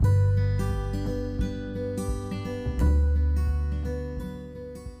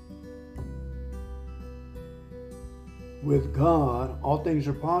With God, all things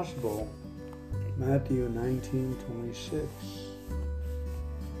are possible. Matthew 19:26.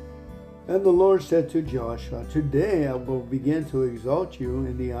 And the Lord said to Joshua, today I will begin to exalt you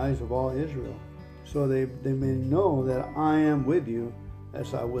in the eyes of all Israel, so they may know that I am with you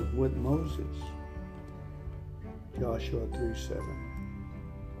as I was with Moses. Joshua 3:7.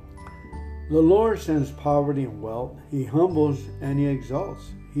 The Lord sends poverty and wealth. He humbles and he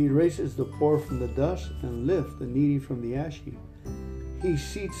exalts. He raises the poor from the dust and lifts the needy from the ash heap. He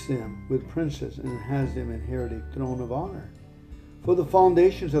seats them with princes and has them inherit a throne of honor. For the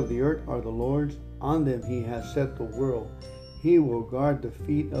foundations of the earth are the Lord's. On them he has set the world. He will guard the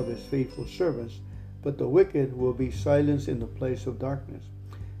feet of his faithful servants, but the wicked will be silenced in the place of darkness.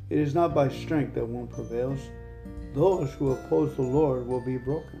 It is not by strength that one prevails. Those who oppose the Lord will be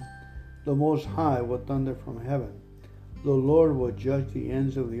broken. The Most High will thunder from heaven. The Lord will judge the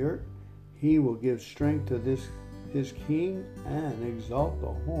ends of the earth. He will give strength to his king and exalt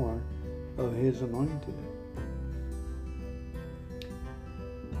the horn of his anointed.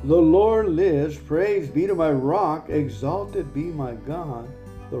 The Lord lives. Praise be to my rock. Exalted be my God,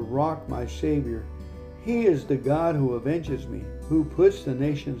 the rock, my Savior. He is the God who avenges me, who puts the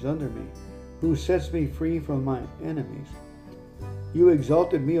nations under me, who sets me free from my enemies. You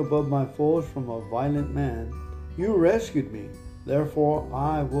exalted me above my foes from a violent man. You rescued me. Therefore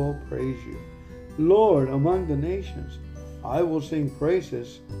I will praise you. Lord, among the nations, I will sing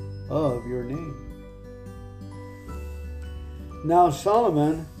praises of your name. Now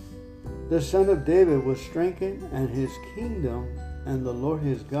Solomon, the son of David, was strengthened, and his kingdom, and the Lord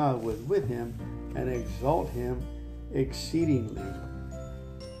his God was with him, and exalt him exceedingly.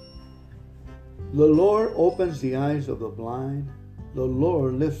 The Lord opens the eyes of the blind. The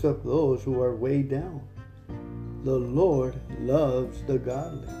Lord lifts up those who are weighed down. The Lord loves the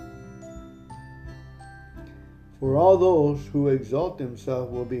godly. For all those who exalt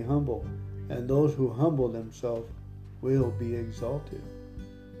themselves will be humble, and those who humble themselves will be exalted.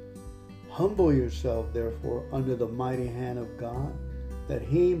 Humble yourself, therefore, under the mighty hand of God, that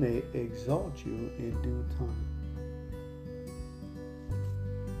he may exalt you in due time.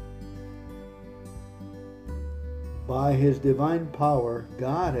 By his divine power,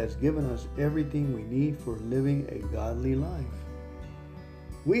 God has given us everything we need for living a godly life.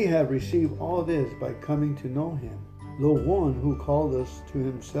 We have received all this by coming to know him, the one who called us to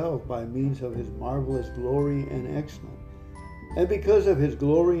himself by means of his marvelous glory and excellence. And because of his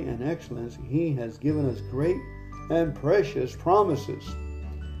glory and excellence, he has given us great and precious promises.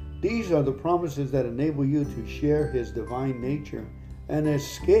 These are the promises that enable you to share his divine nature and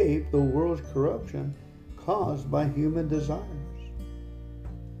escape the world's corruption caused by human desires.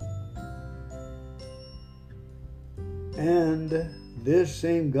 And this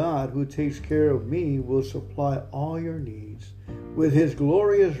same God who takes care of me will supply all your needs with his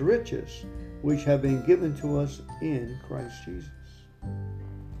glorious riches, which have been given to us in Christ Jesus.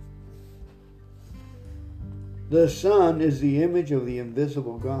 The Son is the image of the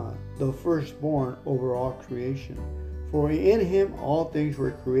invisible God, the firstborn over all creation. For in him all things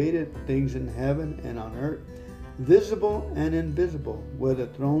were created, things in heaven and on earth, visible and invisible, whether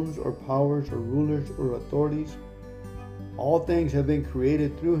thrones or powers or rulers or authorities. All things have been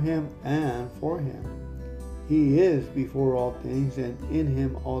created through him and for him. He is before all things, and in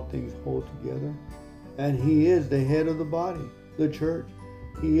him all things hold together. And he is the head of the body, the church.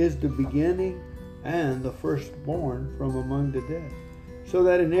 He is the beginning and the firstborn from among the dead, so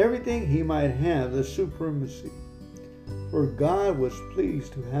that in everything he might have the supremacy. For God was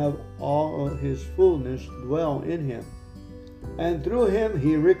pleased to have all of his fullness dwell in him. And through him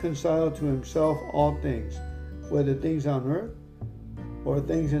he reconciled to himself all things, whether things on earth or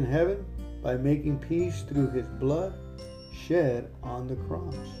things in heaven, by making peace through his blood shed on the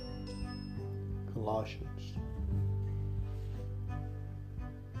cross. Colossians.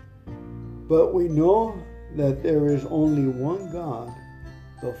 But we know that there is only one God,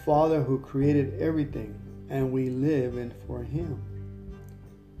 the Father, who created everything, and we live in for him.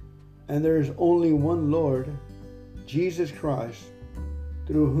 And there is only one Lord, Jesus Christ,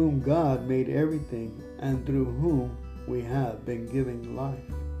 through whom God made everything, and through whom we have been given life.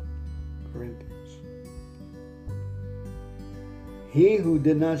 Corinthians. He who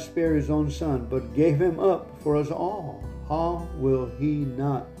did not spare his own Son, but gave him up for us all, how will he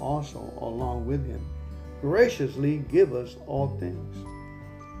not also, along with him, graciously give us all things?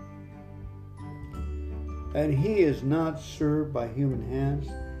 And he is not served by human hands,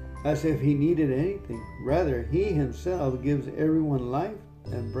 as if he needed anything. Rather, he himself gives everyone life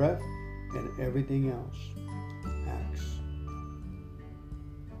and breath and everything else. Acts.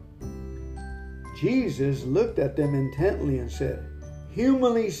 Jesus looked at them intently and said,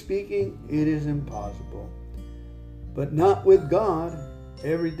 "Humanly speaking, it is impossible. But not with God.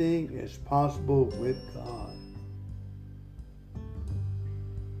 Everything is possible with God."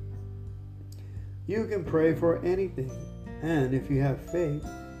 You can pray for anything, and if you have faith,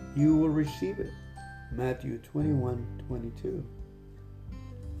 you will receive it. Matthew 21:22.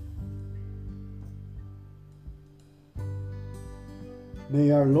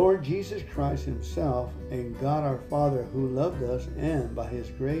 May our Lord Jesus Christ himself and God our Father, who loved us and by his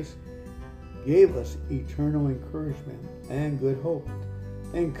grace gave us eternal encouragement and good hope,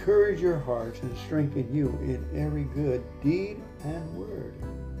 encourage your hearts and strengthen you in every good deed and word.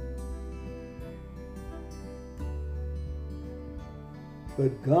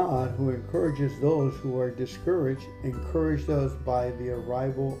 But God, who encourages those who are discouraged, encouraged us by the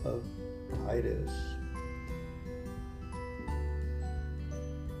arrival of Titus.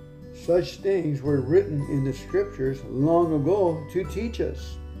 Such things were written in the scriptures long ago to teach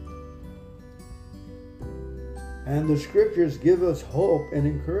us. And the scriptures give us hope and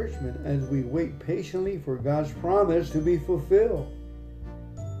encouragement as we wait patiently for God's promise to be fulfilled.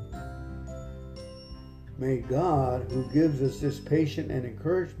 May God, who gives us this patience and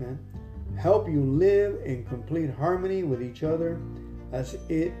encouragement, help you live in complete harmony with each other as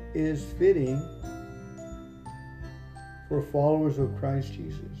it is fitting for followers of Christ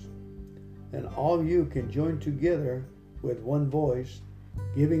Jesus. And all of you can join together with one voice,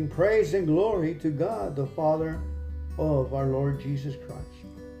 giving praise and glory to God, the Father of our Lord Jesus Christ.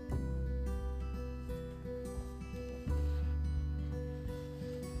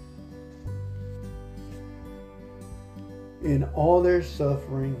 In all their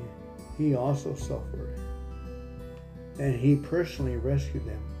suffering, he also suffered, and he personally rescued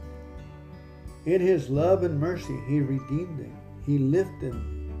them. In his love and mercy, he redeemed them. He lifted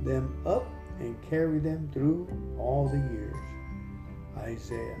them up and carried them through all the years.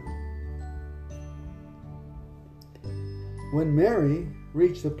 Isaiah. When Mary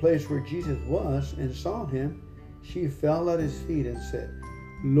reached the place where Jesus was and saw him, she fell at his feet and said,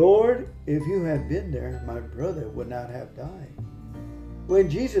 "Lord, if you had been there, my brother would not have died." When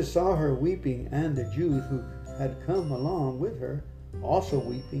Jesus saw her weeping and the Jews who had come along with her also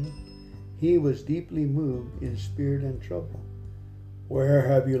weeping, he was deeply moved in spirit and troubled. "Where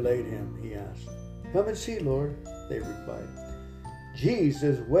have you laid him?" he asked. "Come and see, Lord," they replied.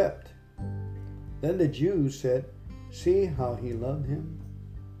 Jesus wept. Then the Jews said, "See how he loved him."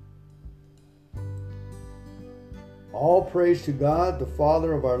 All praise to God, the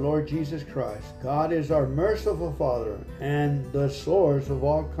Father of our Lord Jesus Christ. God is our merciful Father and the source of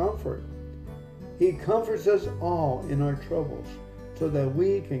all comfort. He comforts us all in our troubles so that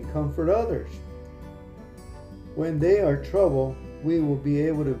we can comfort others. When they are troubled, we will be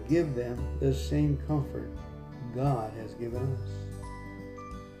able to give them the same comfort God has given us.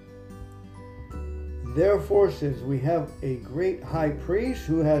 Therefore, since we have a great high priest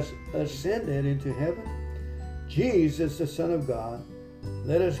who has ascended into heaven, Jesus, the Son of God,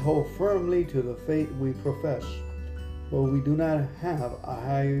 let us hold firmly to the faith we profess. For we do not have a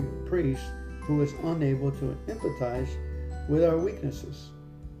high priest who is unable to empathize with our weaknesses,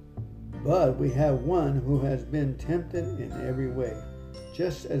 but we have one who has been tempted in every way,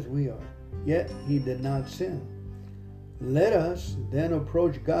 just as we are, yet he did not sin. Let us then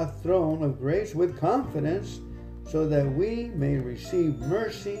approach God's throne of grace with confidence, so that we may receive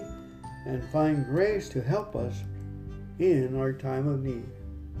mercy and find grace to help us in our time of need.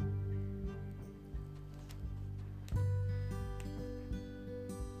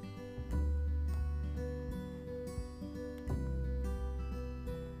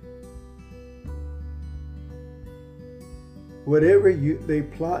 Whatever they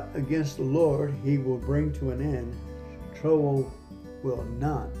plot against the Lord, he will bring to an end. Trouble will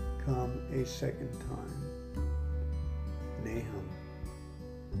not come a second time. Nahum.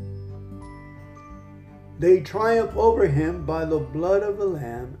 They triumph over him by the blood of the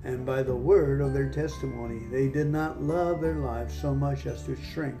Lamb and by the word of their testimony. They did not love their lives so much as to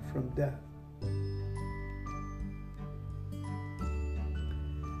shrink from death.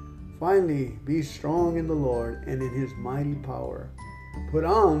 Finally, be strong in the Lord and in his mighty power. Put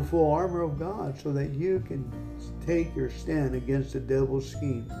on full armor of God so that you can take your stand against the devil's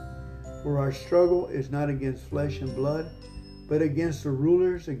scheme. For our struggle is not against flesh and blood, but against the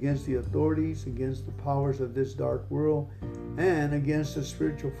rulers, against the authorities, against the powers of this dark world, and against the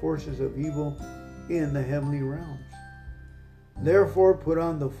spiritual forces of evil in the heavenly realms. Therefore, put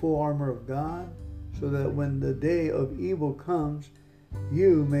on the full armor of God, so that when the day of evil comes,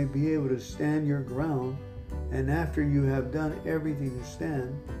 you may be able to stand your ground, and after you have done everything to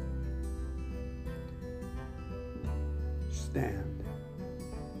stand, stand.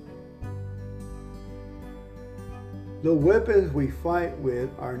 The weapons we fight with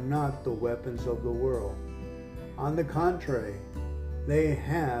are not the weapons of the world. On the contrary, they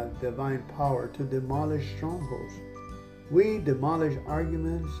have divine power to demolish strongholds. We demolish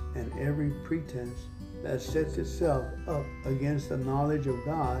arguments and every pretense that sets itself up against the knowledge of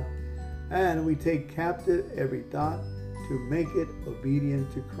God, and we take captive every thought to make it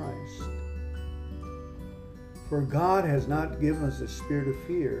obedient to Christ. For God has not given us a spirit of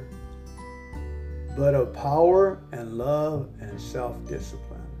fear, but of power and love and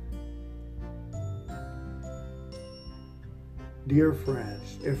self-discipline. Dear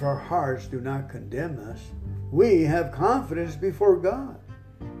friends, if our hearts do not condemn us, we have confidence before God.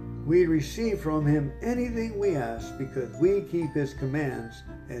 We receive from Him anything we ask because we keep His commands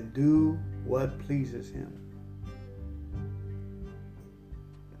and do what pleases Him.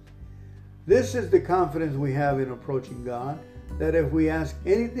 This is the confidence we have in approaching God, that if we ask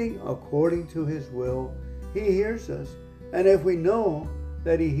anything according to His will, He hears us. And if we know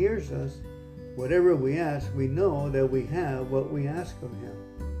that He hears us, whatever we ask, we know that we have what we ask of Him.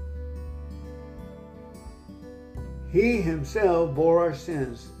 He Himself bore our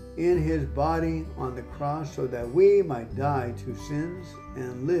sins in His body on the cross so that we might die to sins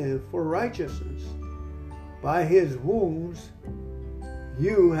and live for righteousness. By His wounds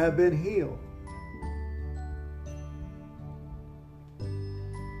you have been healed.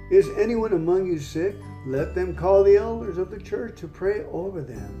 Is anyone among you sick? Let them call the elders of the church to pray over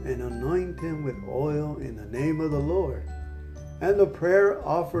them and anoint them with oil in the name of the Lord. And the prayer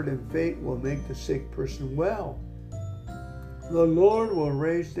offered in faith will make the sick person well. The Lord will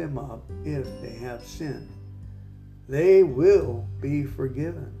raise them up if they have sinned. They will be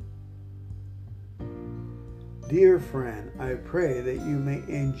forgiven. Dear friend, I pray that you may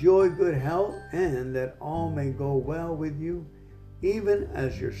enjoy good health and that all may go well with you, even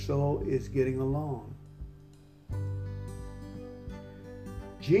as your soul is getting along.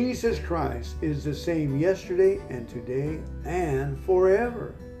 Jesus Christ is the same yesterday and today and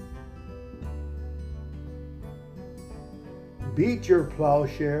forever. Beat your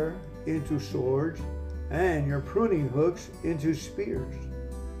plowshare into swords and your pruning hooks into spears.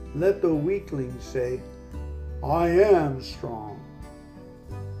 Let the weakling say, I am strong.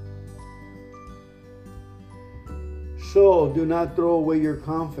 So do not throw away your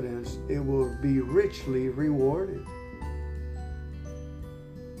confidence. It will be richly rewarded.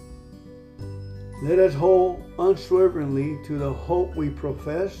 Let us hold unswervingly to the hope we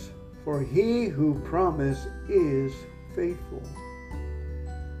profess, for He who promised is faithful.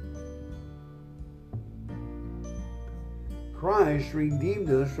 Christ redeemed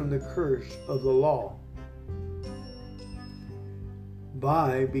us from the curse of the law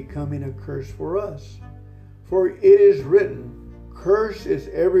by becoming a curse for us. For it is written, cursed is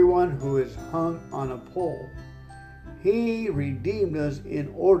everyone who is hung on a pole. He redeemed us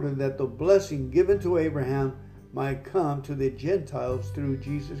in order that the blessing given to Abraham might come to the Gentiles through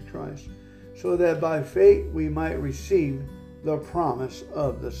Jesus Christ, so that by faith we might receive the promise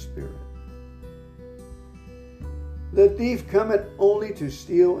of the Spirit. The thief cometh only to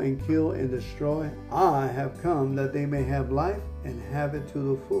steal and kill and destroy. I have come that they may have life and have it to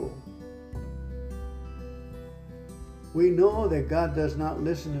the full. We know that God does not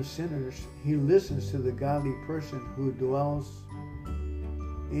listen to sinners. He listens to the godly person who dwells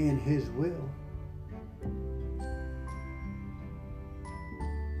in His will.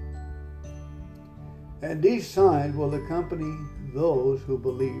 And these signs will accompany those who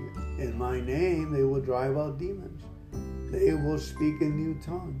believe. In my name they will drive out demons. They will speak in new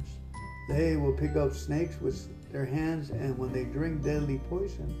tongues. They will pick up snakes with their hands, and when they drink deadly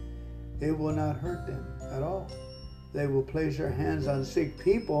poison, it will not hurt them at all. They will place their hands on sick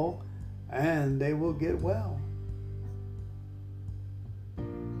people, and they will get well.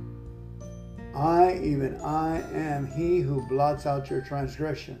 Even I am He who blots out your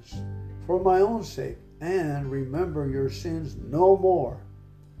transgressions for my own sake, and remember your sins no more.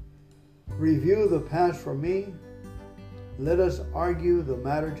 Review the past for me. Let us argue the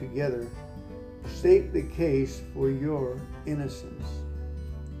matter together. State the case for your innocence.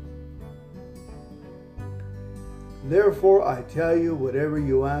 Therefore, I tell you, whatever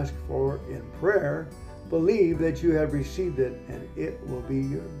you ask for in prayer, believe that you have received it, and it will be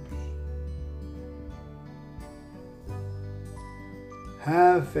yours.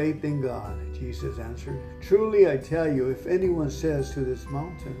 Have faith in God, Jesus answered. Truly, I tell you, if anyone says to this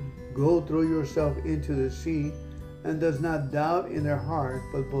mountain, go throw yourself into the sea, and does not doubt in their heart,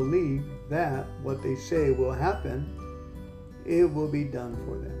 but believe that what they say will happen, it will be done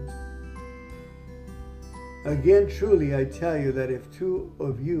for them. Again, truly, I tell you that if two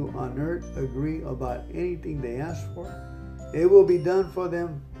of you on earth agree about anything they ask for, it will be done for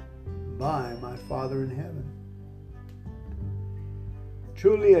them by my Father in heaven.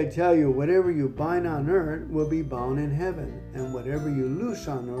 Truly, I tell you, whatever you bind on earth will be bound in heaven, and whatever you loose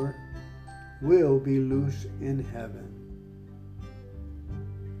on earth will be loose in heaven.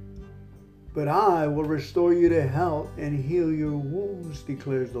 But I will restore you to health and heal your wounds,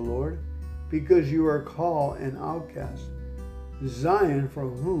 declares the Lord, because you are called an outcast, Zion, for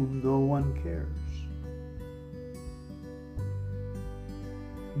whom no one cares.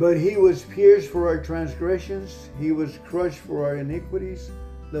 But he was pierced for our transgressions, he was crushed for our iniquities.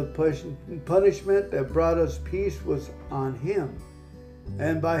 The punishment that brought us peace was on him,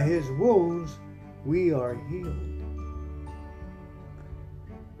 and by his wounds we are healed.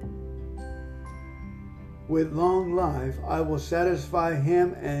 With long life I will satisfy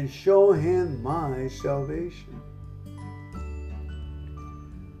him and show him my salvation.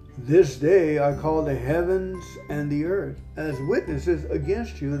 This day I call the heavens and the earth as witnesses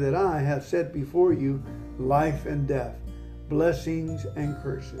against you that I have set before you life and death, blessings and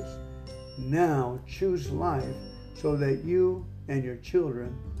curses. Now choose life so that you and your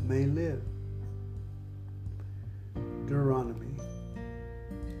children may live. Deuteronomy.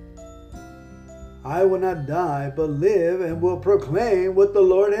 I will not die, but live and will proclaim what the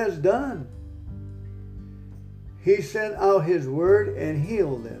Lord has done. He sent out his word and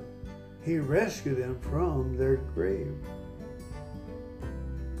healed them. He rescued them from their grave.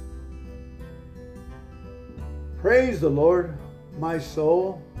 Praise the Lord, my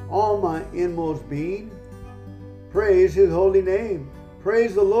soul, all my inmost being. Praise his holy name.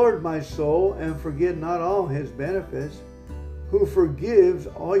 Praise the Lord, my soul, and forget not all his benefits, who forgives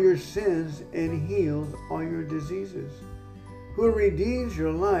all your sins and heals all your diseases, who redeems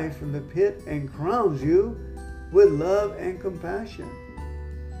your life from the pit and crowns you with love and compassion,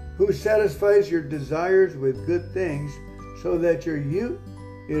 who satisfies your desires with good things so that your youth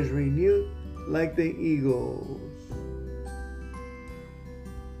is renewed like the eagles.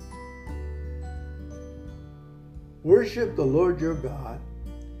 Worship the Lord your God,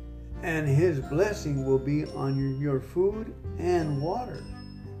 and his blessing will be on your food and water.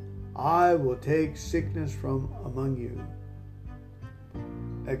 I will take sickness from among you.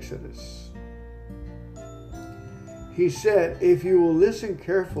 Exodus. He said, if you will listen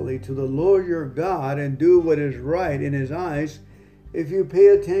carefully to the Lord your God and do what is right in his eyes, if you pay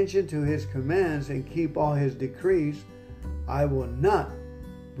attention to his commands and keep all his decrees, I will not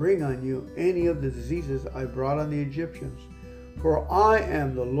bring on you any of the diseases I brought on the Egyptians. For I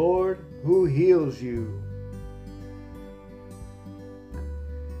am the Lord who heals you.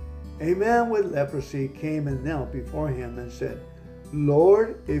 A man with leprosy came and knelt before him and said,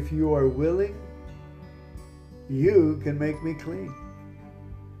 Lord, if you are willing, you can make me clean.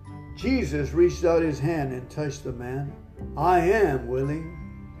 Jesus reached out his hand and touched the man. I am willing,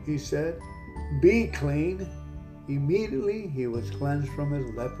 he said. Be clean. Immediately he was cleansed from his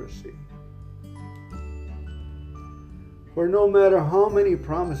leprosy. For no matter how many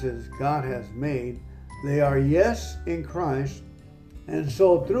promises God has made, they are yes in Christ, and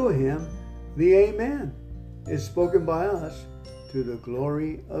so through him, the Amen is spoken by us to the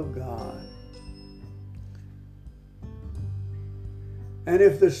glory of God. And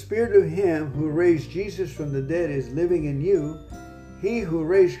if the Spirit of him who raised Jesus from the dead is living in you, he who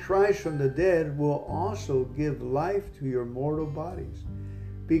raised Christ from the dead will also give life to your mortal bodies,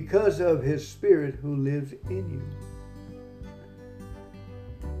 because of his Spirit who lives in you.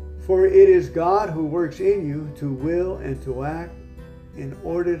 For it is God who works in you to will and to act in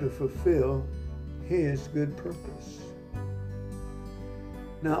order to fulfill his good purpose.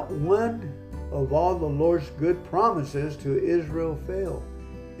 Not one of all the Lord's good promises to Israel failed.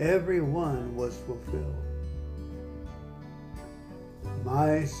 Every one was fulfilled.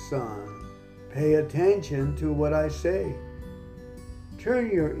 My son, pay attention to what I say.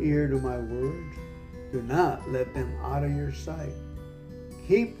 Turn your ear to my words. Do not let them out of your sight.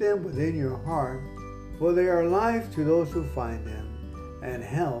 Keep them within your heart, for they are life to those who find them, and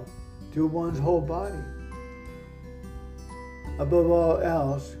health to one's whole body. Above all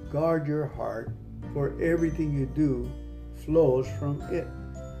else, guard your heart, for everything you do flows from it.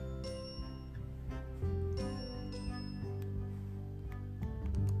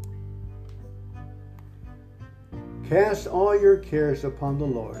 Cast all your cares upon the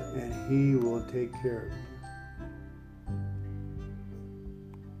Lord, and he will take care of you.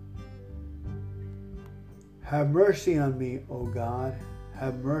 Have mercy on me, O God,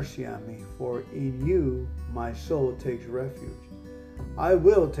 have mercy on me, for in you my soul takes refuge. I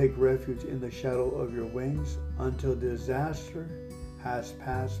will take refuge in the shadow of your wings until disaster has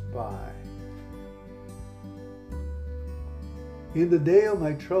passed by. In the day of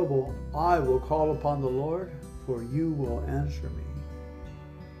my trouble, I will call upon the Lord, for you will answer me.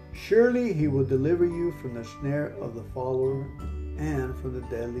 Surely he will deliver you from the snare of the fowler and from the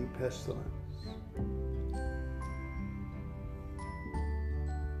deadly pestilence.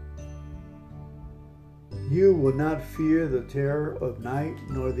 You will not fear the terror of night,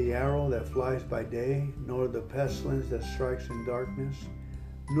 nor the arrow that flies by day, nor the pestilence that strikes in darkness,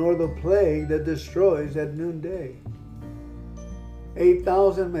 nor the plague that destroys at noonday.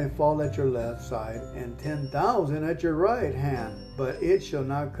 8,000 may fall at your left side, and 10,000 at your right hand, but it shall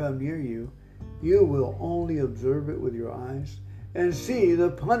not come near you. You will only observe it with your eyes, and see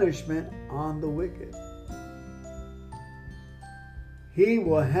the punishment on the wicked. He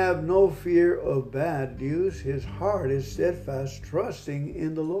will have no fear of bad news. His heart is steadfast, trusting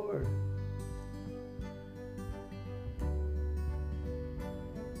in the Lord.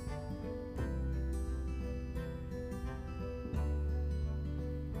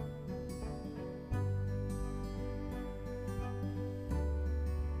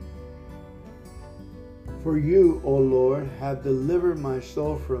 For you, O Lord, have delivered my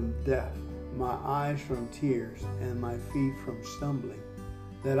soul from death, my eyes from tears, and my feet from stumbling,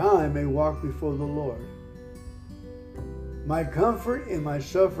 that I may walk before the Lord. My comfort in my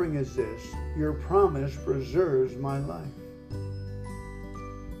suffering is this: your promise preserves my life.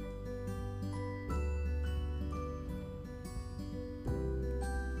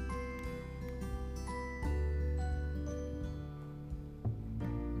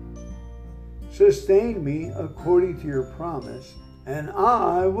 Sustain me according to your promise, and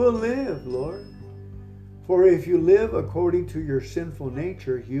I will live, Lord. For if you live according to your sinful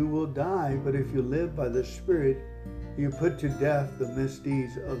nature, you will die. But if you live by the Spirit, you put to death the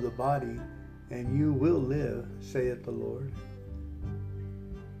misdeeds of the body, and you will live, saith the Lord.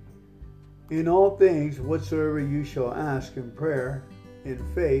 In all things, whatsoever you shall ask in prayer, in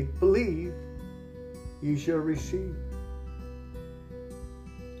faith, believe, you shall receive.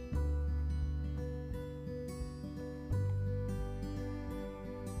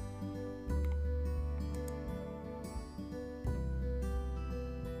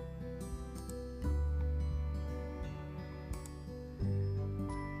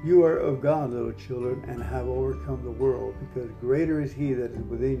 You are of God, little children, and have overcome the world, because greater is he that is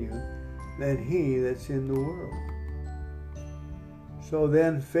within you than he that's in the world. So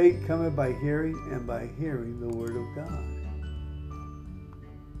then faith cometh by hearing, and by hearing the word of God.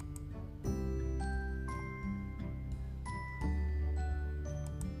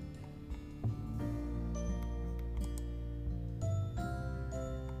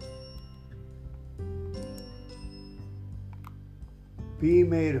 Be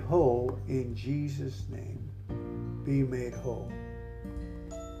made whole in Jesus' name. Be made whole.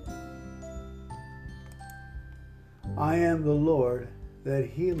 I am the Lord that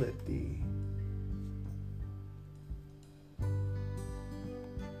healeth thee.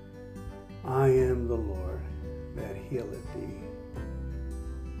 I am the Lord that healeth thee.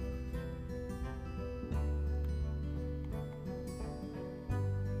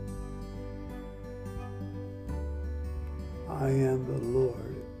 I am the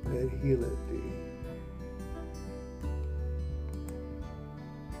Lord that healeth thee.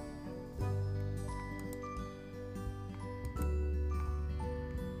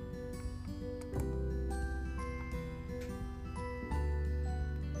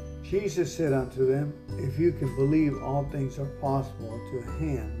 Jesus said unto them, if you can believe, all things are possible to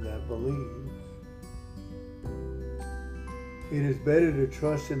him that believes. It is better to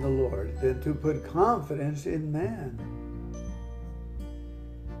trust in the Lord than to put confidence in man.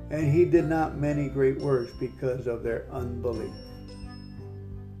 And he did not many great works because of their unbelief.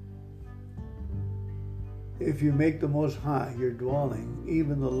 If you make the Most High your dwelling,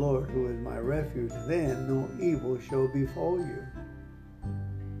 even the Lord who is my refuge, then no evil shall befall you,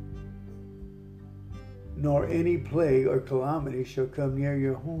 nor any plague or calamity shall come near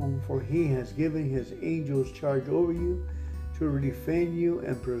your home, for he has given his angels charge over you to defend you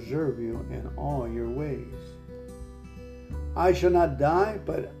and preserve you in all your ways. I shall not die,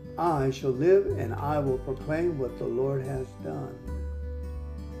 but I shall live, and I will proclaim what the Lord has done.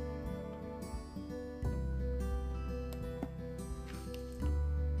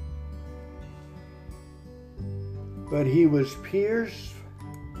 But he was pierced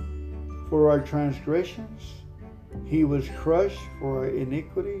for our transgressions, he was crushed for our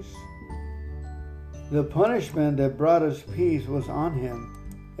iniquities. The punishment that brought us peace was on him,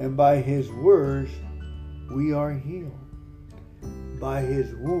 and by his words we are healed. by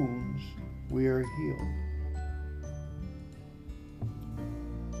his wounds we are healed.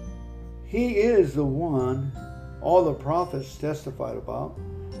 He is the one all the prophets testified about,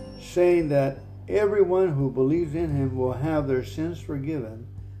 saying that everyone who believes in him will have their sins forgiven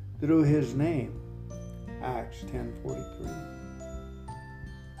through his name. Acts 10:43.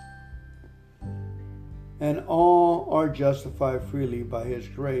 And all are justified freely by his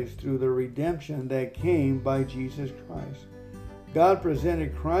grace through the redemption that came by Jesus Christ. God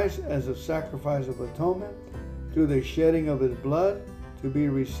presented Christ as a sacrifice of atonement through the shedding of his blood to be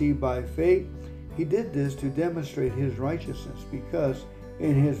received by faith. He did this to demonstrate his righteousness, because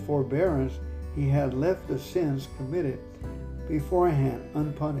in his forbearance he had left the sins committed beforehand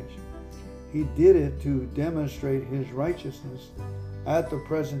unpunished. He did it to demonstrate his righteousness at the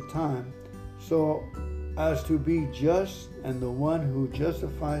present time, so as to be just and the one who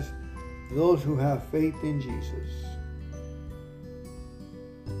justifies those who have faith in Jesus.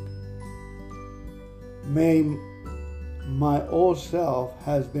 My old self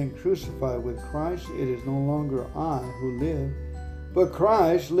has been crucified with Christ. It is no longer I who live, but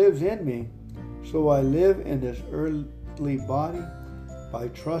Christ lives in me. So I live in this earthly body by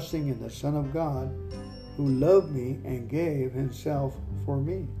trusting in the Son of God, who loved me and gave himself for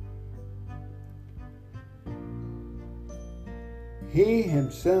me. He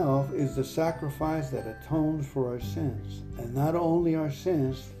himself is the sacrifice that atones for our sins, and not only our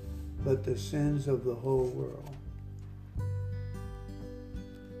sins, but the sins of the whole world.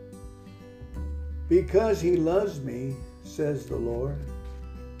 Because he loves me, says the Lord,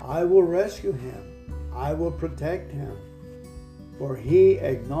 I will rescue him. I will protect him, for he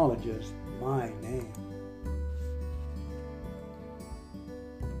acknowledges my name.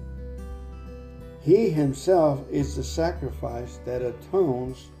 He himself is the sacrifice that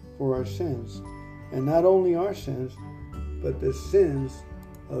atones for our sins, and not only our sins, but the sins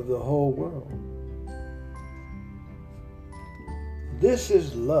of the whole world. This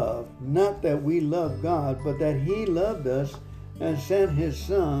is love, not that we love God, but that he loved us and sent his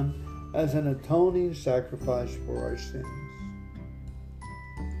Son as an atoning sacrifice for our sins.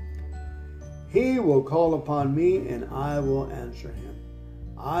 He will call upon me, and I will answer him.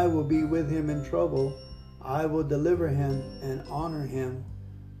 I will be with him in trouble. I will deliver him and honor him.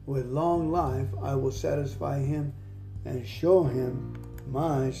 With long life I will satisfy him and show him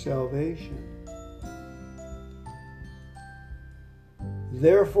my salvation.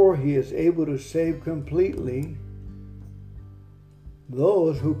 Therefore he is able to save completely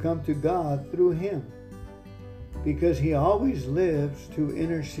those who come to God through him, because he always lives to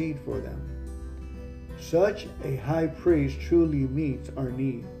intercede for them. Such a high priest truly meets our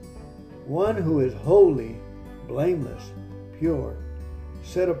need, one who is holy, blameless, pure,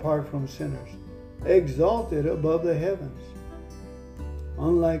 set apart from sinners, exalted above the heavens.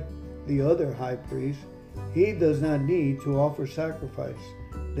 Unlike the other high priests, he does not need to offer sacrifice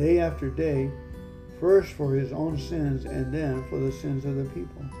day after day, first for his own sins and then for the sins of the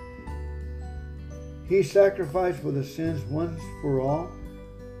people. He sacrificed for the sins once for all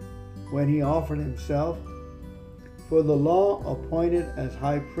when he offered himself. For the law appointed as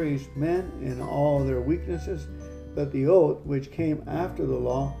high priests men in all their weaknesses, but the oath which came after the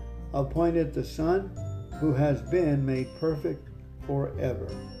law appointed the Son, who has been made perfect forever.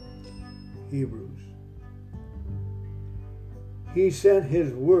 Hebrews. He sent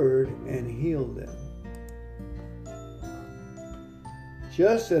his word and healed them.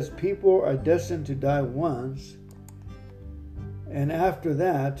 Just as people are destined to die once, and after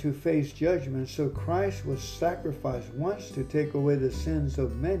that to face judgment, so Christ was sacrificed once to take away the sins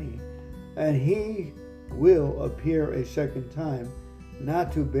of many, and he will appear a second time,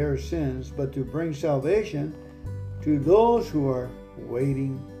 not to bear sins, but to bring salvation to those who are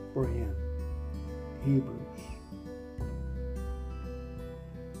waiting for him. Hebrews.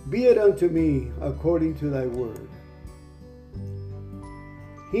 Be it unto me according to thy word.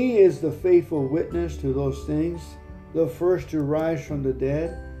 He is the faithful witness to those things, the first to rise from the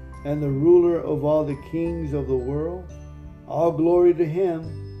dead, and the ruler of all the kings of the world. All glory to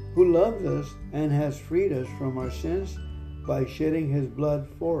him who loves us and has freed us from our sins by shedding his blood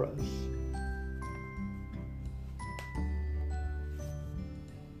for us.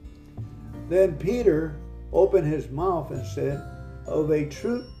 Then Peter opened his mouth and said, Of a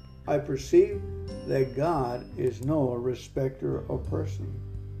truth I perceive that God is no respecter of persons.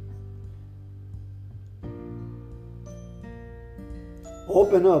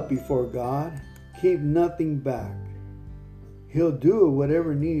 Open up before God. Keep nothing back. He'll do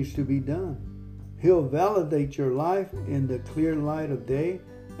whatever needs to be done. He'll validate your life in the clear light of day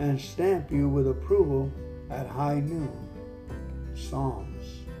and stamp you with approval at high noon.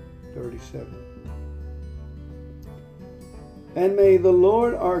 Psalms 37. And may the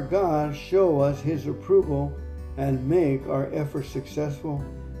Lord our God show us his approval and make our efforts successful.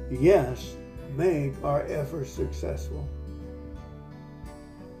 Yes, make our efforts successful.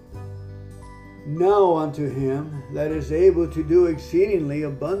 Now unto him that is able to do exceedingly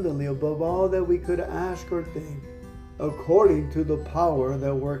abundantly above all that we could ask or think, according to the power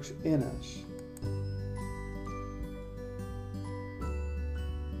that works in us.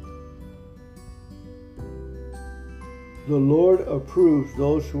 The Lord approves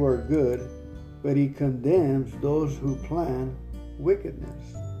those who are good, but he condemns those who plan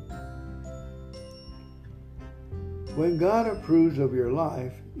wickedness. When God approves of your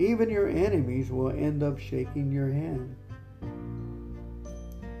life, even your enemies will end up shaking your hand.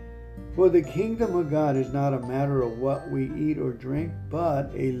 For the kingdom of God is not a matter of what we eat or drink,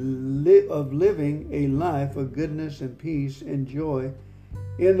 but of living a life of goodness and peace and joy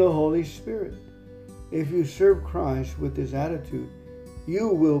in the Holy Spirit. If you serve Christ with this attitude, you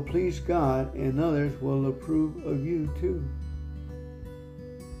will please God and others will approve of you too.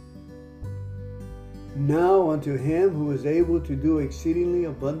 Now unto him who is able to do exceedingly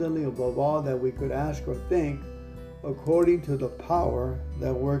abundantly above all that we could ask or think, according to the power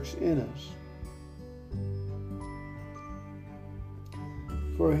that works in us.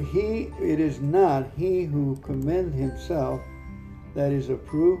 For it is not he who commends himself that is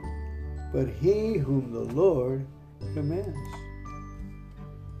approved, but he whom the Lord commands.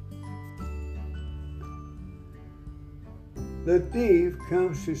 The thief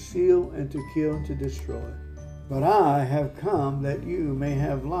comes to steal and to kill and to destroy. But I have come that you may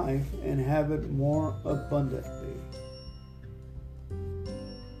have life and have it more abundantly.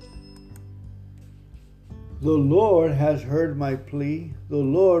 The Lord has heard my plea. The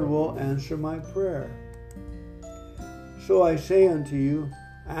Lord will answer my prayer. So I say unto you,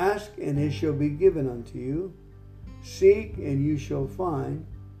 ask and it shall be given unto you. Seek and you shall find.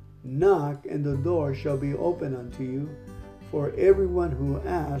 Knock and the door shall be opened unto you. For everyone who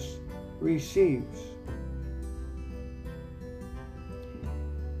asks receives.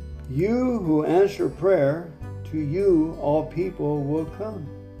 You who answer prayer, to you all people will come.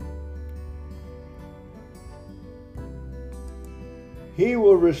 He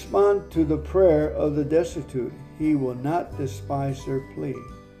will respond to the prayer of the destitute. He will not despise their plea.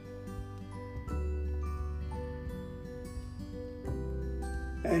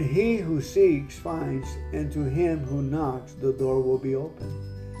 And he who seeks finds, and to him who knocks the door will be opened.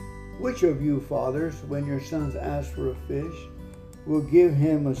 Which of you fathers, when your sons ask for a fish, will give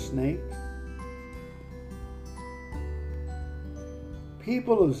him a snake?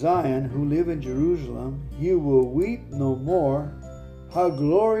 People of Zion who live in Jerusalem, you will weep no more. How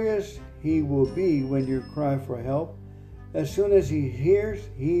glorious he will be when you cry for help. As soon as he hears,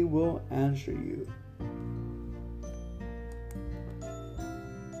 he will answer you.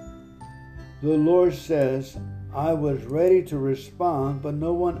 The Lord says, I was ready to respond, but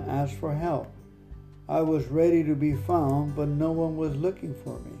no one asked for help. I was ready to be found, but no one was looking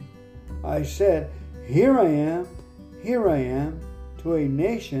for me. I said, Here I am, to a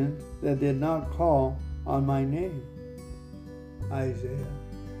nation that did not call on my name. Isaiah.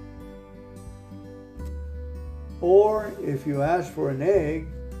 Or if you ask for an egg,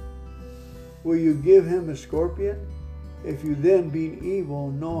 will you give him a scorpion? If you then, being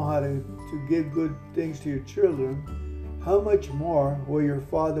evil, know how to give good things to your children, how much more will your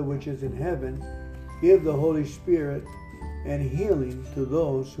Father which is in heaven give the Holy Spirit and healing to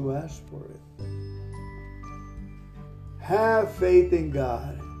those who ask for it? Have faith in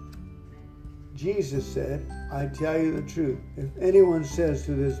God. Jesus said, I tell you the truth, if anyone says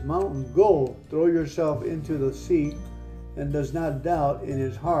to this mountain, Go, throw yourself into the sea, and does not doubt in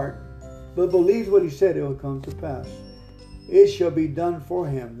his heart, but believes what he said, it will come to pass. It shall be done for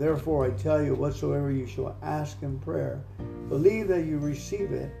him. Therefore I tell you, whatsoever you shall ask in prayer, believe that you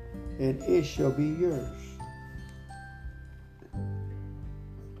receive it, and it shall be yours.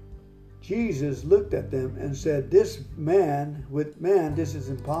 Jesus looked at them and said, with man this is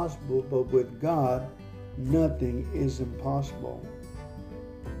impossible, but with God nothing is impossible.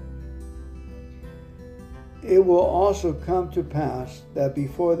 It will also come to pass that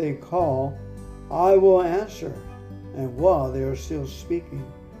before they call, I will answer. And while they are still speaking,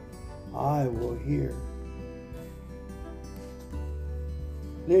 I will hear.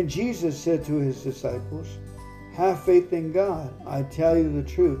 Then Jesus said to his disciples, Have faith in God. I tell you the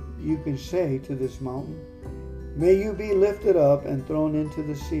truth. You can say to this mountain, May you be lifted up and thrown into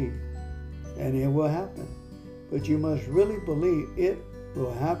the sea, and it will happen. But you must really believe it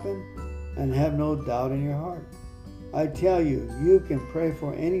will happen and have no doubt in your heart. I tell you, you can pray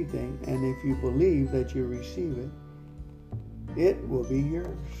for anything, and if you believe that you receive it, it will be yours.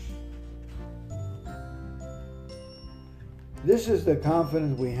 This is the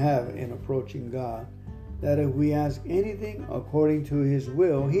confidence we have in approaching God, that if we ask anything according to His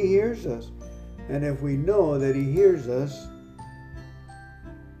will, He hears us. And if we know that He hears us,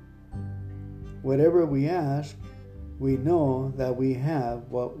 whatever we ask, we know that we have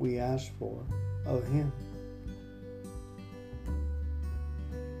what we ask for of Him.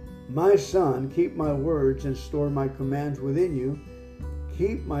 My son, keep my words and store my commands within you.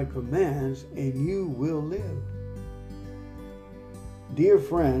 Keep my commands and you will live. Dear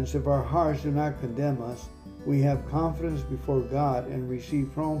friends, if our hearts do not condemn us, we have confidence before God and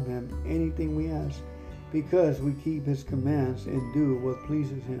receive from Him anything we ask, because we keep His commands and do what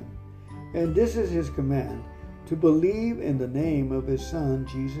pleases Him. And this is His command, to believe in the name of His Son,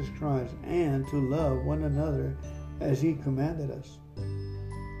 Jesus Christ, and to love one another as He commanded us.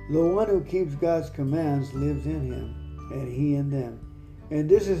 The one who keeps God's commands lives in Him, and He in them. And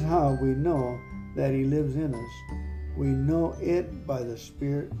this is how we know that He lives in us. We know it by the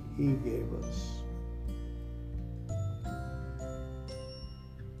Spirit He gave us.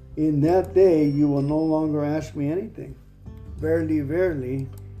 In that day you will no longer ask me anything. Verily, verily,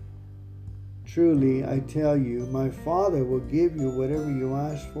 truly I tell you, my Father will give you whatever you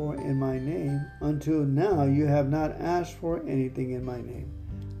ask for in my name. Until now you have not asked for anything in my name.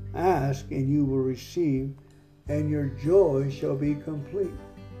 Ask and you will receive, and your joy shall be complete.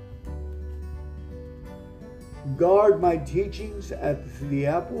 Guard my teachings as the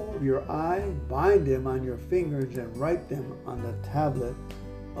apple of your eye. Bind them on your fingers and write them on the tablet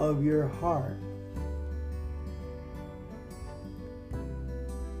of your heart.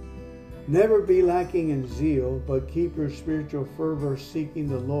 Never be lacking in zeal, but keep your spiritual fervor seeking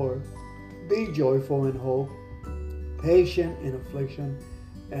the Lord. Be joyful in hope, patient in affliction,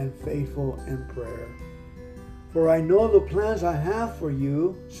 and faithful in prayer. For I know the plans I have for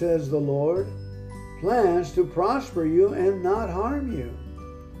you, says the Lord, plans to prosper you and not harm you,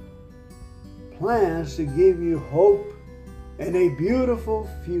 plans to give you hope and a beautiful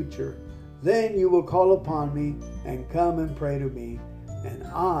future. Then you will call upon me and come and pray to me, and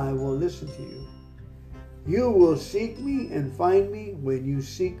I will listen to you. You will seek me and find me when you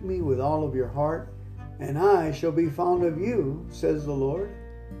seek me with all of your heart, and I shall be found of you, says the Lord.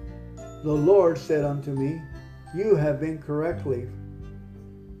 The Lord said unto me, you have been correctly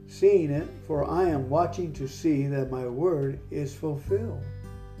seeing it, for I am watching to see that my word is fulfilled.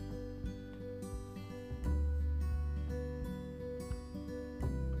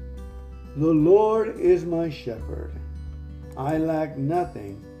 The Lord is my shepherd. I lack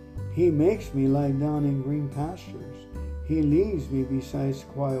nothing. He makes me lie down in green pastures. He leads me beside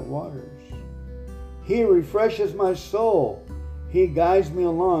quiet waters. He refreshes my soul. He guides me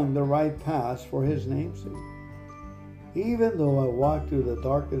along the right paths for His name's sake. Even though I walk through the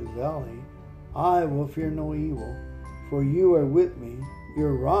darkest valley, I will fear no evil, for you are with me.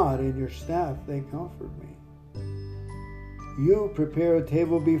 Your rod and your staff, they comfort me. You prepare a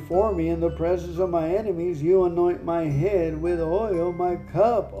table before me in the presence of my enemies. You anoint my head with oil. My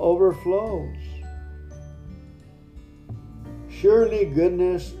cup overflows. Surely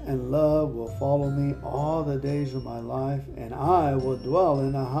goodness and love will follow me all the days of my life, and I will dwell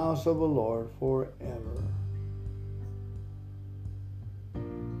in the house of the Lord forever.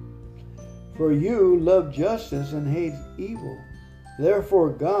 For you love justice and hate evil. Therefore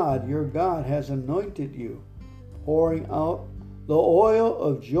God, your God, has anointed you, pouring out the oil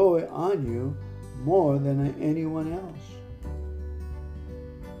of joy on you more than anyone else.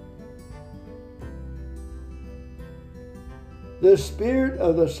 The Spirit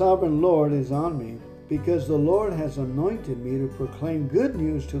of the Sovereign Lord is on me, because the Lord has anointed me to proclaim good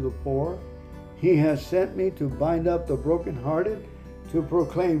news to the poor. He has sent me to bind up the brokenhearted, to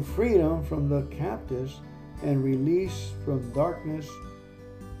proclaim freedom from the captives, and release from darkness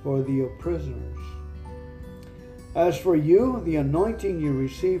for the prisoners. As for you, the anointing you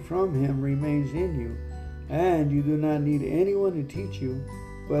receive from Him remains in you, and you do not need anyone to teach you,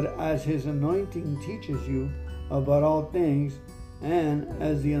 but as His anointing teaches you about all things, and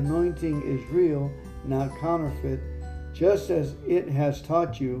as the anointing is real, not counterfeit, just as it has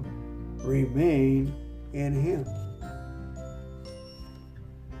taught you, remain in Him.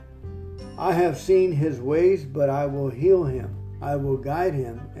 I have seen His ways, but I will heal him. I will guide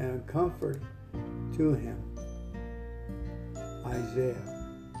him and comfort to him. Isaiah.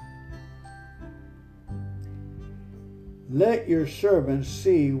 Let your servants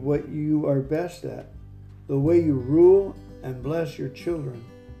see what you are best at, the way you rule and bless your children,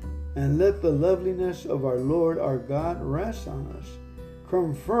 and let the loveliness of our Lord our God rest on us.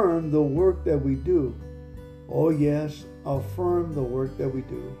 Confirm the work that we do. Oh yes, affirm the work that we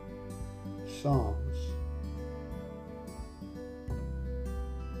do. Psalms.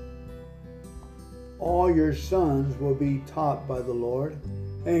 All your sons will be taught by the Lord,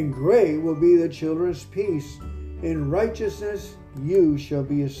 and great will be the children's peace. In righteousness you shall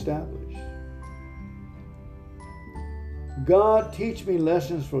be established. God, teach me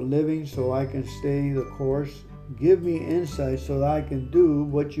lessons for living so I can stay the course. Give me insight so that I can do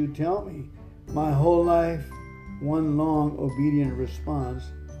what you tell me. My whole life, one long obedient response.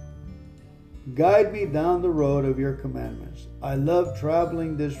 Guide me down the road of your commandments. I love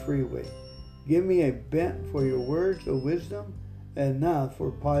traveling this freeway. Give me a bent for your words of wisdom and not for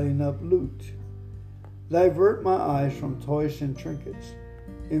piling up loot. Divert my eyes from toys and trinkets.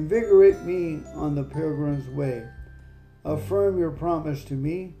 Invigorate me on the pilgrim's way. Affirm your promise to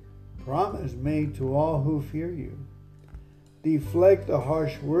me, promise made to all who fear you. Deflect the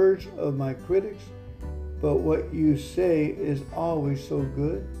harsh words of my critics, but what you say is always so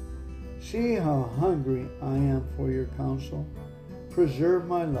good. See how hungry I am for your counsel. Preserve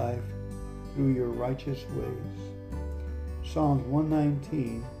my life through your righteous ways. Psalms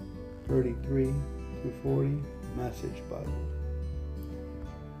 119, 33 to 40, Message Bible.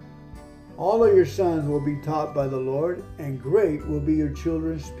 All of your sons will be taught by the Lord, and great will be your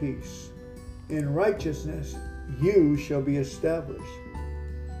children's peace. In righteousness you shall be established.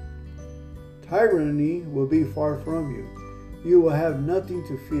 Tyranny will be far from you. You will have nothing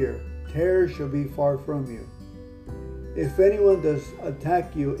to fear. Terror shall be far from you. If anyone does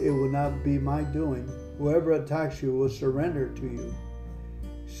attack you, it will not be my doing. Whoever attacks you will surrender to you.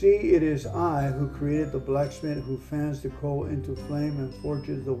 See, it is I who created the blacksmith, who fans the coal into flame and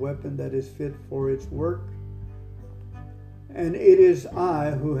forges the weapon that is fit for its work. And it is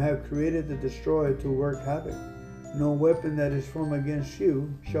I who have created the destroyer to work havoc. No weapon that is formed against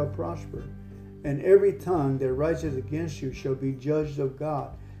you shall prosper, and every tongue that rises against you shall be judged of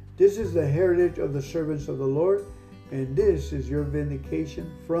God. This is the heritage of the servants of the Lord, and this is your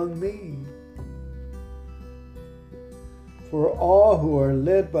vindication from me. For all who are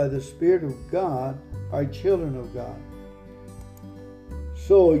led by the Spirit of God are children of God.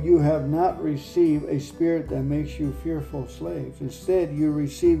 So you have not received a spirit that makes you fearful slaves. Instead, you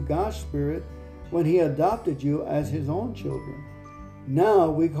received God's Spirit when He adopted you as His own children. Now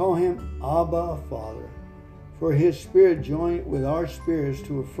we call Him Abba, Father. For His Spirit joined with our spirits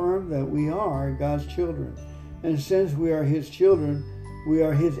to affirm that we are God's children. And since we are His children, we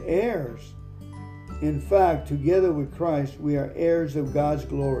are His heirs. In fact, together with Christ, we are heirs of God's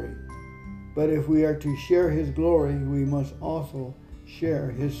glory. But if we are to share His glory, we must also share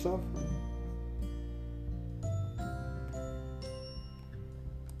His suffering.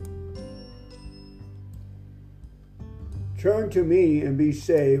 Turn to me and be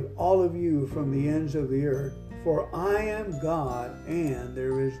saved, all of you from the ends of the earth, for I am God and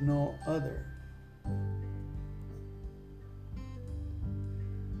there is no other.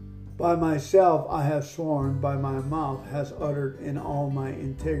 By myself I have sworn, by my mouth has uttered in all my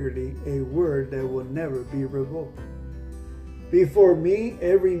integrity a word that will never be revoked. Before me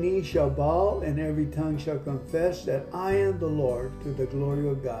every knee shall bow and every tongue shall confess that I am the Lord, to the glory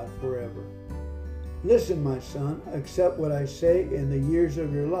of God forever. Listen, my son, accept what I say, and the years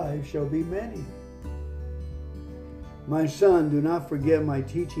of your life shall be many. My son, do not forget my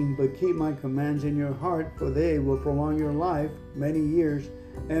teaching, but keep my commands in your heart, for they will prolong your life many years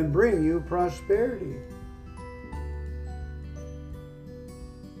and bring you prosperity.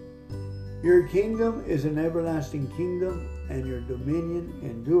 Your kingdom is an everlasting kingdom, and your dominion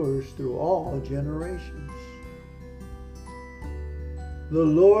endures through all generations. The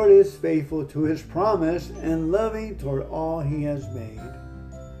Lord is faithful to His promise and loving toward all He has made.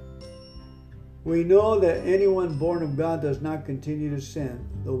 We know that anyone born of God does not continue to sin.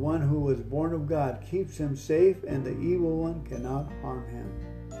 The one who was born of God keeps him safe, and the evil one cannot harm him.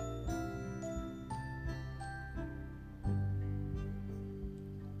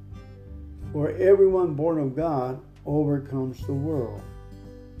 For everyone born of God overcomes the world.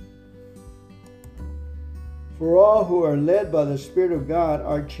 For all who are led by the Spirit of God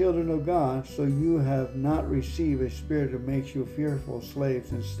are children of God, so you have not received a spirit that makes you fearful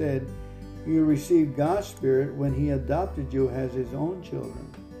slaves. Instead, you received God's Spirit when He adopted you as His own children.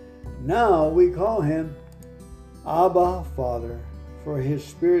 Now we call Him Abba, Father, for His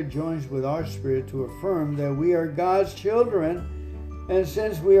Spirit joins with our spirit to affirm that we are God's children. And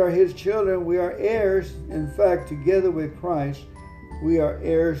since we are His children, we are heirs. In fact, together with Christ, we are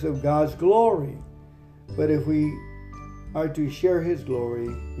heirs of God's glory. But if we are to share his glory,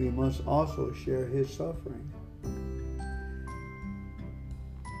 we must also share his suffering.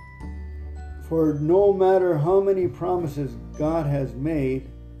 For no matter how many promises God has made,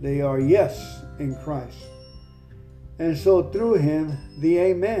 they are yes in Christ. And so through him, the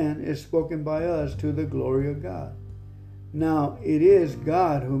Amen is spoken by us to the glory of God. Now it is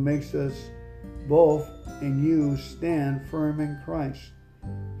God who makes us both and you stand firm in Christ.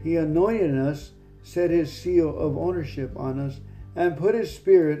 He anointed us, set his seal of ownership on us, and put his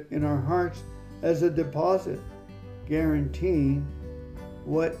Spirit in our hearts as a deposit, guaranteeing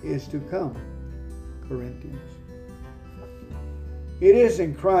what is to come. Corinthians. It is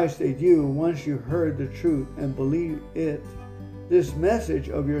in Christ that you, once you heard the truth and believed it, this message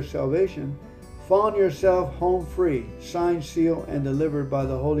of your salvation, found yourself home free, signed, sealed, and delivered by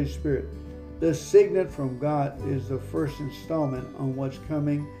the Holy Spirit. The signet from God is the first installment on what's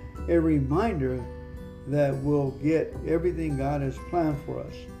coming, a reminder that we'll get everything God has planned for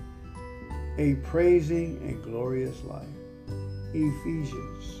us. A praising and glorious life.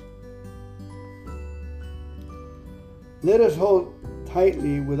 Ephesians. Let us hold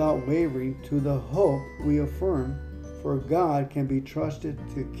tightly without wavering to the hope we affirm, for God can be trusted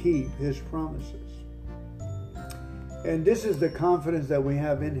to keep his promises. And this is the confidence that we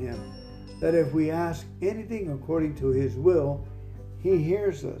have in him, that if we ask anything according to his will, he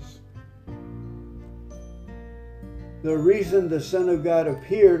hears us. The reason the Son of God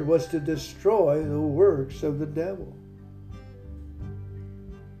appeared was to destroy the works of the devil.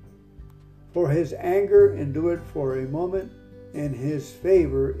 For his anger endured for a moment, and his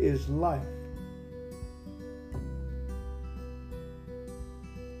favor is life.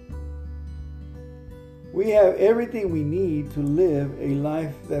 We have everything we need to live a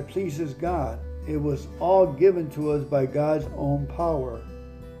life that pleases God. It was all given to us by God's own power.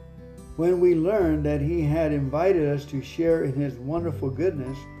 When we learned that he had invited us to share in his wonderful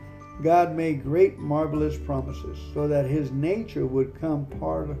goodness, God made great, marvelous promises so that his nature would become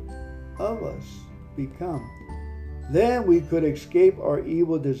part of us. Then we could escape our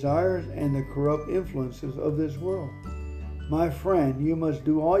evil desires and the corrupt influences of this world. My friend, you must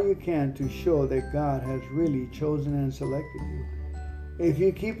do all you can to show that God has really chosen and selected you. If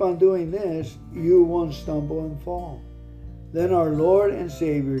you keep on doing this, you won't stumble and fall. Then our Lord and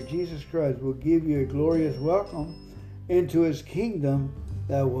Savior, Jesus Christ, will give you a glorious welcome into his kingdom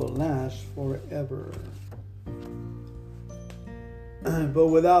that will last forever. But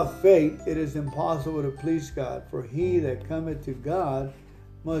without faith it is impossible to please God, for he that cometh to God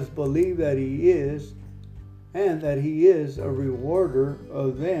must believe that he is, and that he is a rewarder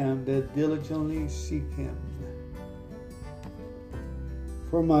of them that diligently seek him.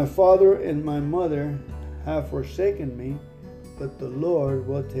 For my father and my mother have forsaken me, but the Lord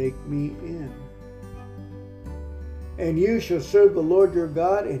will take me in. And you shall serve the Lord your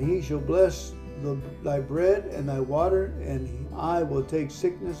God, and he shall bless thy bread and thy water, and I will take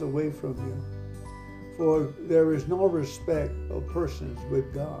sickness away from you. For there is no respect of persons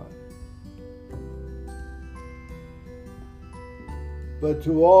with God. But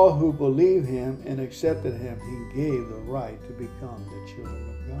to all who believe him and accepted him, he gave the right to become the children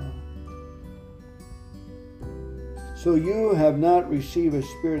of God. So you have not received a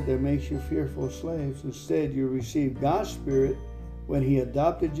spirit that makes you fearful slaves. Instead, you received God's Spirit when he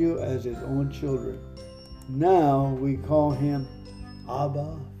adopted you as his own children. Now we call him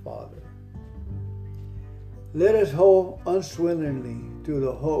Abba, Father. Let us hold unswervingly to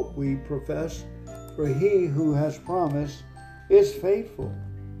the hope we profess, for he who has promised is faithful.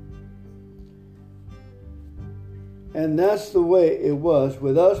 And that's the way it was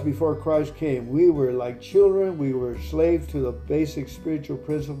with us before Christ came. We were like children. We were slaves to the basic spiritual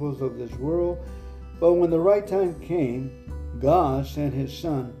principles of this world. But when the right time came, God sent his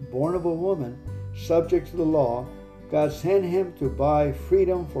Son, born of a woman, subject to the law. God sent him to buy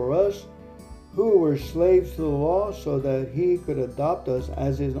freedom for us who were slaves to the law, so that he could adopt us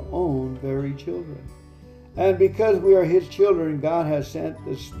as his own very children. And because we are his children, God has sent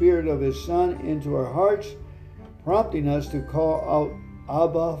the Spirit of his Son into our hearts, prompting us to call out,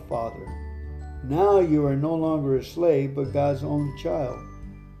 Abba, Father. Now you are no longer a slave, but God's own child.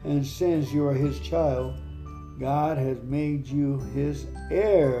 And since you are his child, God has made you his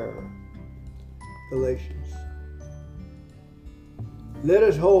heir. Galatians. Let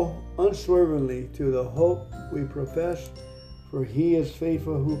us hold unswervingly to the hope we profess, for he is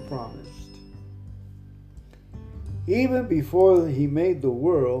faithful who promised. Even before he made the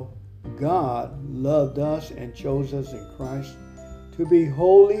world, God loved us and chose us in Christ to be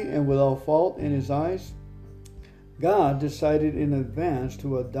holy and without fault in his eyes. God decided in advance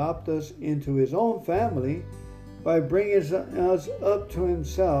to adopt us into his own family by bringing us up to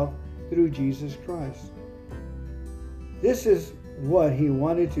himself through Jesus Christ. This is what he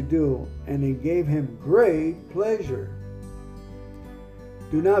wanted to do, and it gave him great pleasure.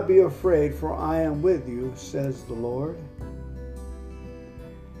 Do not be afraid, for I am with you, says the Lord.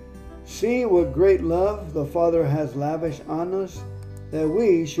 See what great love the Father has lavished on us, that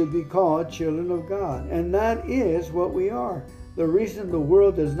we should be called children of God. And that is what we are. The reason the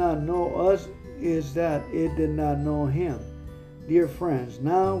world does not know us is that it did not know him. Dear friends,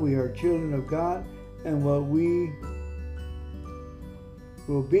 now we are children of God, and what we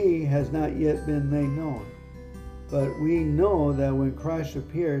will be has not yet been made known. But we know that when Christ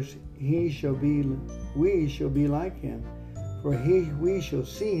appears, we shall be like him, for we shall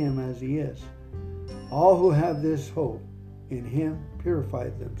see him as he is. All who have this hope in him purify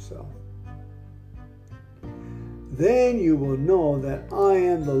themselves. Then you will know that I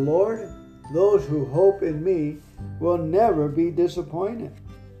am the Lord. Those who hope in me will never be disappointed.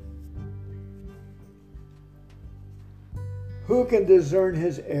 Who can discern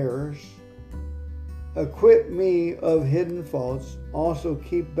his errors? Acquit me of hidden faults. Also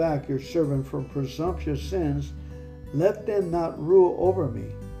keep back your servant from presumptuous sins. Let them not rule over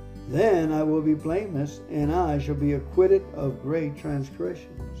me. Then I will be blameless, and I shall be acquitted of great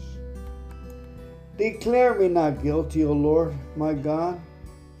transgressions. Declare me not guilty, O Lord, my God,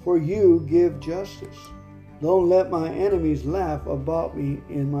 for you give justice. Don't let my enemies laugh about me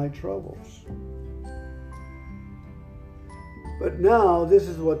in my troubles. But now this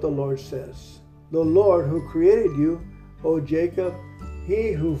is what the Lord says. The Lord who created you, O Jacob,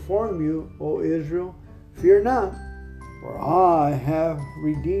 he who formed you, O Israel, fear not, for I have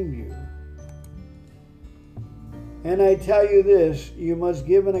redeemed you. And I tell you this, you must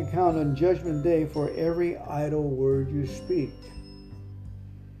give an account on Judgment Day for every idle word you speak.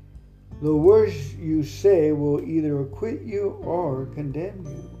 The words you say will either acquit you or condemn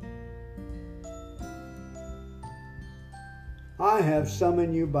you. I have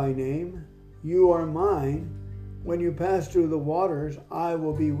summoned you by name. You are mine. When you pass through the waters, I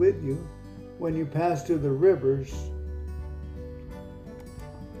will be with you. When you pass through the rivers,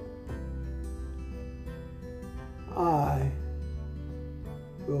 I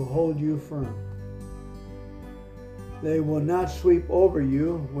will hold you firm. They will not sweep over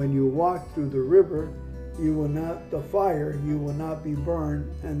you. When you walk through the river, you will not be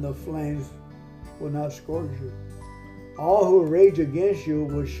burned, and the flames will not scorch you. All who rage against you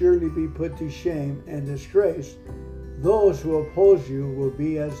will surely be put to shame and disgrace. Those who oppose you will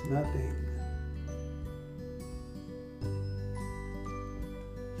be as nothing.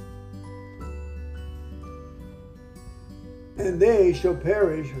 And they shall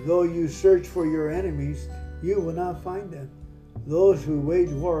perish. Though you search for your enemies, you will not find them, those who wage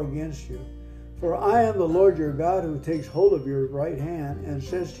war against you. For I am the Lord your God, who takes hold of your right hand and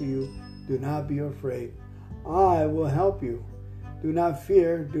says to you, do not be afraid. I will help you. Do not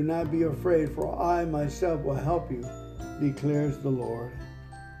fear, do not be afraid, for I myself will help you, declares the Lord.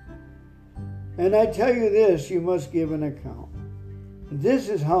 And I tell you this, you must give an account. This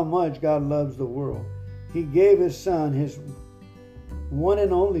is how much God loves the world. He gave his Son, his one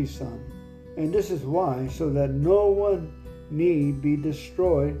and only Son. And this is why, so that no one need be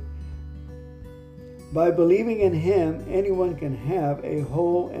destroyed. By believing in him, anyone can have a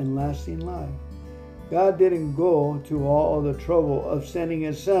whole and lasting life. God didn't go to all the trouble of sending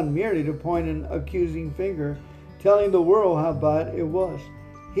his Son merely to point an accusing finger, telling the world how bad it was.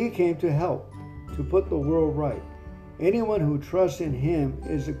 He came to help, to put the world right. Anyone who trusts in him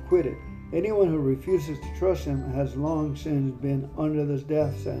is acquitted. Anyone who refuses to trust him has long since been under the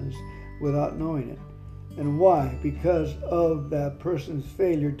death sentence without knowing it. And why? Because of that person's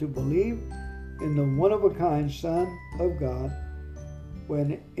failure to believe in the one-of-a-kind Son of God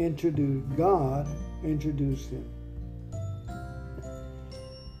when God introduced him.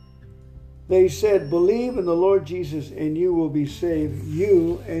 They said, believe in the Lord Jesus and you will be saved,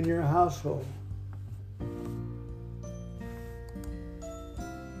 you and your household.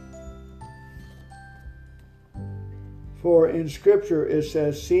 For in Scripture it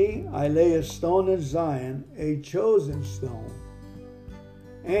says, see, I lay a stone in Zion, a chosen stone,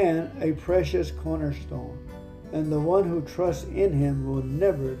 and a precious cornerstone, and the one who trusts in him will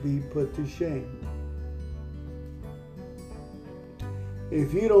never be put to shame.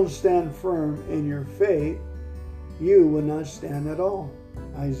 If you don't stand firm in your faith, you will not stand at all.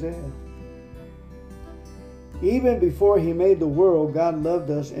 Isaiah. Even before he made the world, God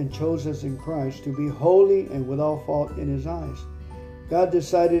loved us and chose us in Christ to be holy and without fault in his eyes. God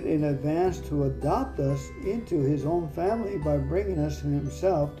decided in advance to adopt us into his own family by bringing us to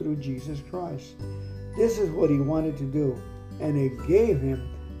himself through Jesus Christ. This is what he wanted to do, and it gave him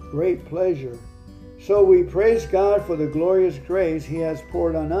great pleasure. So we praise God for the glorious grace he has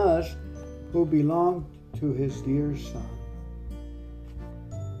poured on us who belong to his dear Son.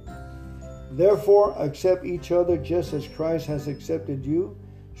 Therefore, accept each other just as Christ has accepted you,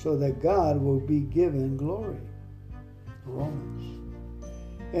 so that God will be given glory. Romans.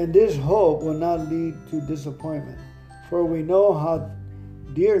 And this hope will not lead to disappointment, for we know how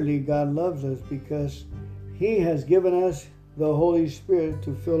dearly God loves us, because he has given us the Holy Spirit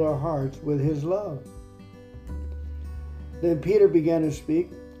to fill our hearts with his love. Then Peter began to speak.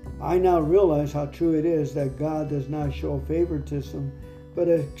 I now realize how true it is that God does not show favoritism, but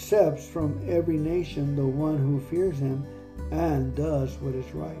accepts from every nation the one who fears him and does what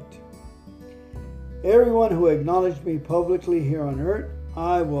is right. Everyone who acknowledged me publicly here on earth,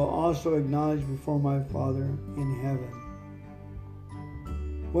 I will also acknowledge before my Father in heaven.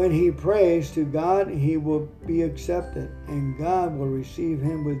 When he prays to God, he will be accepted, and God will receive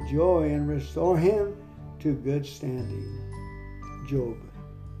him with joy and restore him to good standing. Job.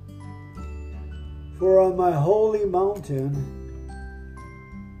 For on my holy mountain,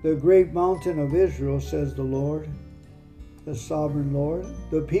 the great mountain of Israel, says the Lord, the sovereign Lord,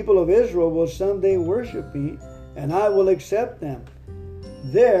 the people of Israel will someday worship me, and I will accept them.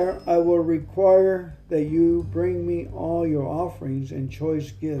 There I will require that you bring me all your offerings and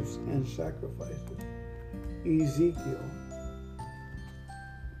choice gifts and sacrifices. Ezekiel.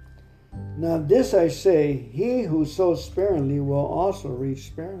 Now this I say, he who sows sparingly will also reap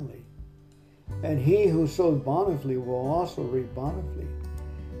sparingly, and he who sows bountifully will also reap bountifully.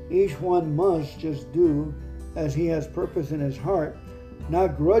 Each one must just do as he has purpose in his heart,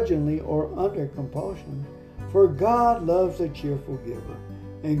 not grudgingly or under compulsion, for God loves a cheerful giver.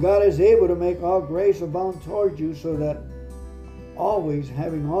 And God is able to make all grace abound toward you, so that always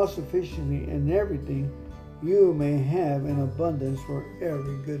having all sufficiency in everything, you may have an abundance for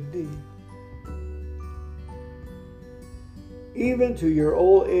every good deed. Even to your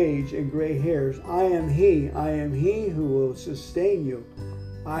old age and gray hairs, I am he who will sustain you.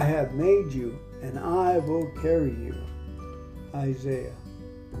 I have made you, and I will carry you. Isaiah.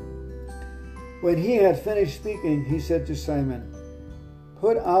 When he had finished speaking, he said to Simon,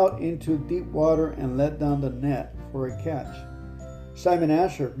 Put out into deep water and let down the net for a catch. Simon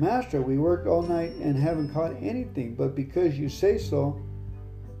answered, Master, we worked all night and haven't caught anything, but because you say so,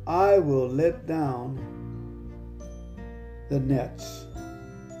 I will let down the nets.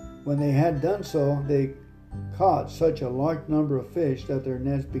 When they had done so, they caught such a large number of fish that their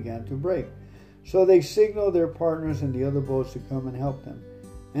nets began to break. So they signaled their partners in the other boats to come and help them.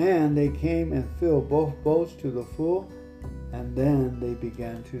 And they came and filled both boats to the full, and then they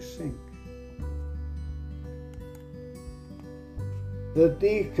began to sink. The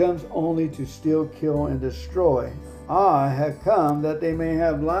thief comes only to steal, kill, and destroy. I have come that they may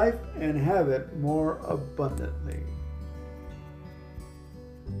have life and have it more abundantly.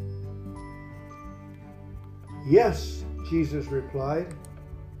 Yes, Jesus replied,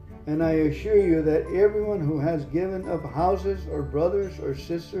 and I assure you that everyone who has given up houses or brothers or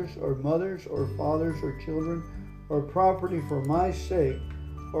sisters or mothers or fathers or children or property for my sake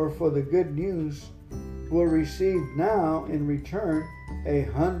or for the good news will receive now in return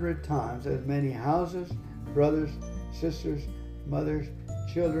 100 times as many houses, brothers, sisters, mothers,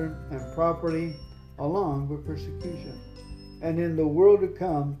 children, and property, along with persecution. And in the world to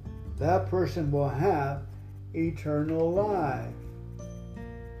come, that person will have eternal life.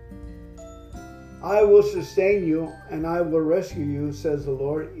 I will sustain you, and I will rescue you, says the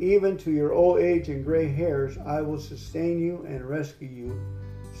Lord. Even to your old age and gray hairs, I will sustain you and rescue you,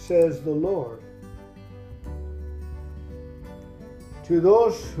 says the Lord. To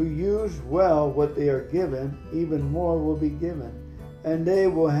those who use well what they are given, even more will be given, and they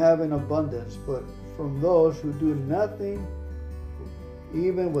will have an abundance. But from those who do nothing,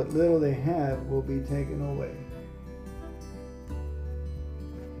 even what little they have will be taken away.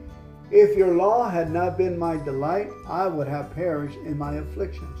 If your law had not been my delight, I would have perished in my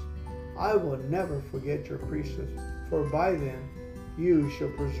afflictions. I will never forget your precepts, for by them you shall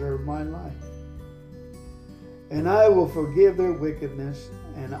preserve my life. And I will forgive their wickedness,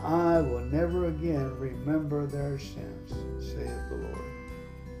 and I will never again remember their sins, saith the Lord.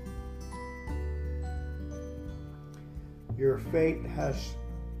 Your faith has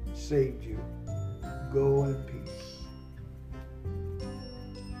saved you. Go in peace.